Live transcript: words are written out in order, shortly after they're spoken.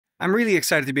I'm really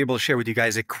excited to be able to share with you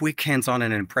guys a quick hands-on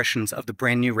and impressions of the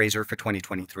brand new Razr for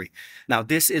 2023. Now,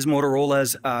 this is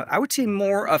Motorola's, I would say,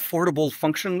 more affordable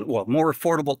more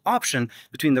affordable option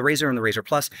between the Razr and the Razr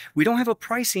Plus. We don't have a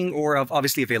pricing or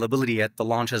obviously availability yet. The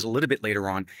launch is a little bit later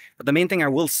on. But the main thing I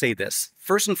will say this,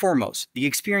 first and foremost, the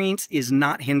experience is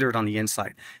not hindered on the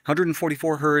inside.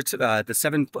 144 hertz, the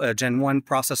 7 Gen 1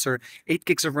 processor, 8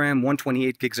 gigs of RAM,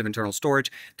 128 gigs of internal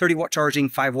storage, 30-watt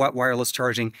charging, 5-watt wireless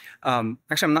charging. Actually,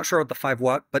 I'm not sure about the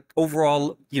 5-watt, but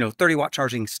overall, 30-watt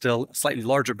charging, still a slightly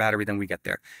larger battery than we get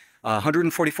there.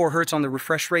 144 hertz on the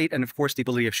refresh rate, and of course the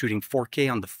ability of shooting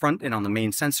 4K on the front and on the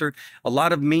main sensor. A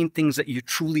lot of main things that you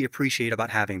truly appreciate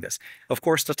about having this. Of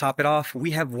course, to top it off,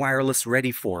 we have wireless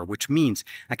ready for, which means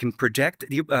I can project,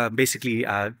 basically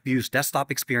use desktop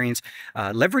experience,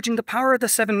 leveraging the power of the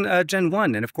 7 Gen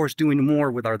 1, and of course doing more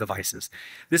with our devices.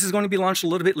 This is going to be launched a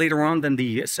little bit later on than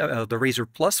the Razr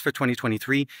Plus for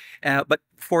 2023, but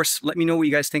of course, let me know what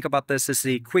you guys think about this. This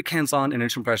is a quick hands-on and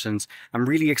initial impressions. I'm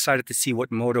really excited to see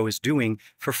what Moto is doing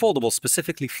for foldable,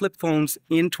 specifically flip phones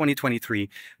in 2023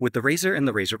 with the Razr and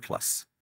the Razr Plus.